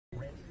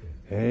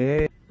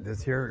Hey,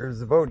 this here is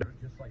the boat.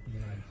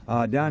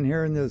 Down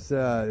here in this,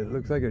 it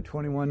looks like a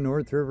 21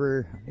 North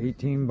River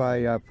 18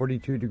 by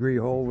 42 degree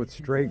hole with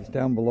strakes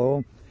down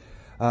below.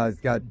 It's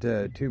got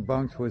 2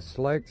 bunks with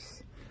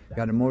slicks.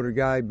 Got a motor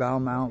guide bow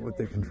mount with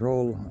the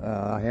control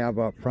I have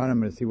up front. I'm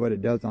going to see what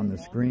it does on the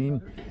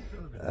screen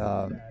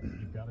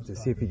to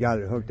see if he got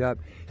it hooked up.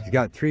 He's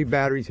got 3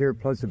 batteries here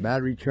plus a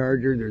battery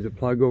charger. There's a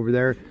plug over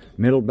there.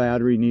 Middle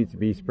battery needs to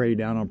be sprayed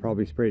down. I'll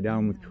probably spray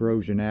down with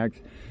Corrosion X.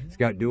 It's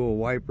got dual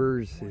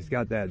wipers. It's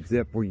got that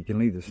zip where you can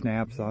leave the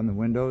snaps on the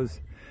windows,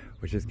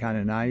 which is kind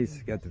of nice.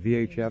 It's got the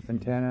VHF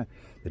antenna,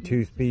 the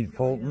 2-speed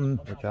Fulton,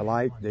 which I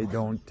like. They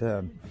don't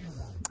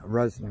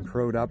rust and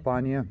corrode up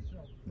on you.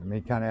 They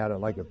may kind of add it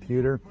like a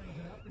pewter.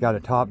 Got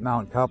a top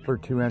mount coupler,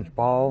 2-inch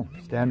ball,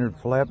 standard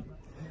flip,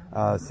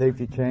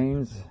 safety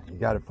chains. You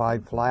got a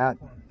 5 flat.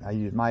 I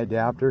use my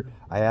adapter.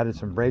 I added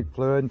some brake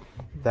fluid.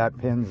 If that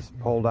pin's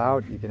pulled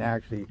out, you can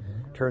actually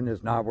turn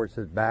this knob where it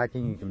says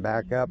backing. You can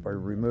back up or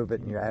remove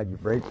it and you add your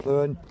brake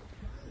fluid.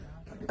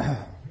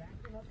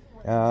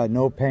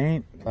 No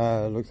paint.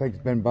 Looks like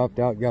it's been buffed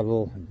out. Got a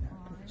little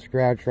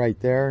scratch right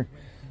there.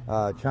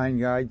 Chine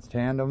guides,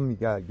 tandem. You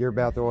got gear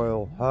bath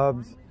oil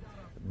hubs.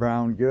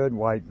 Brown good,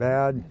 white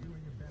bad.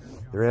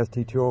 They're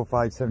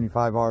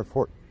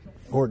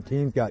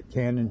ST205-75R14's got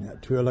Canon,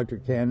 2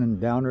 electric Canon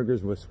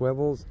downriggers with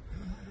swivels.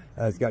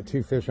 It's got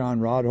 2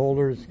 fish-on rod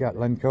holders. It's got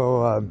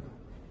Lenco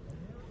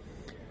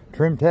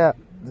trim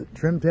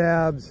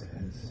tabs.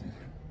 It's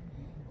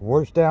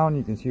wash down.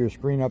 You can see your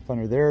screen up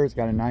under there. It's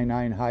got a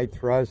 9.9 high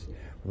thrust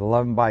with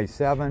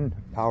 11x7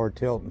 power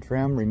tilt and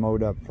trim,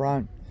 remote up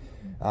front.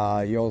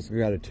 You also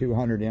got a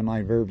 200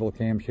 inline variable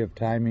camshaft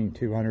timing,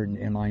 200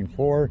 inline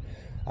 4,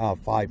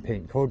 5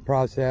 paint coat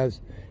process.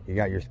 You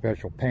got your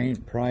special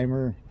paint,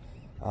 primer,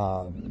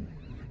 and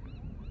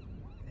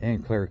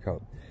clear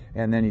coat.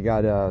 And then you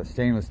got a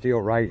stainless steel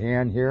right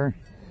hand here,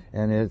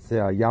 and it's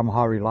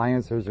Yamaha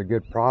Reliance. Those are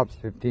good props,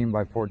 15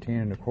 by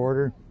 14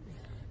 1/4.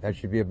 That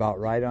should be about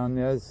right on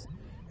this.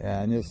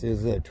 And this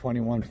is a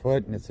 21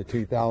 foot, and it's a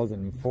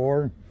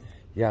 2004.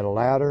 You got a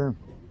ladder.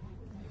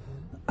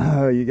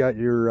 You got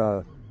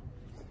your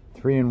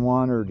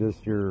 3-in-1 or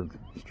just your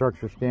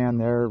structure scan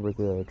there with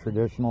a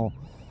traditional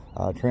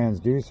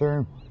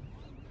transducer.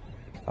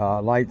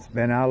 Lights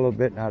been out a little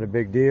bit, not a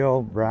big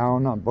deal.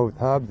 Brown on both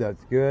hubs,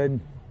 that's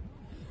good.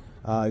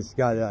 It's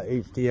got a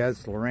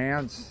HDS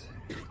Lowrance.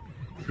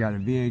 It's got a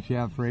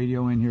VHF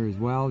radio in here as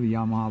well. The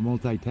Yamaha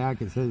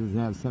multi-tack, it says it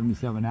has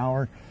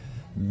 77-hour.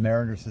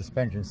 Mariner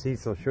suspension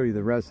seats. I'll show you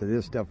the rest of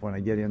this stuff when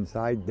I get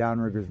inside.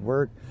 Downriggers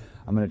work.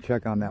 I'm going to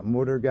check on that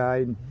motor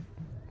guide,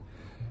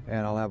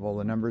 and I'll have all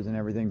the numbers and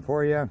everything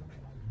for you.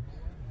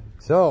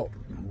 So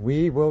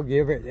we will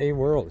give it a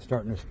whirl. It's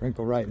starting to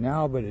sprinkle right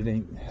now, but it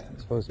ain't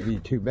supposed to be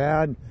too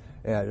bad.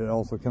 And it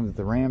also comes with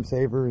the ram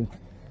saver,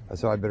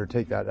 so I better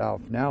take that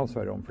off now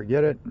so I don't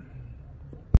forget it.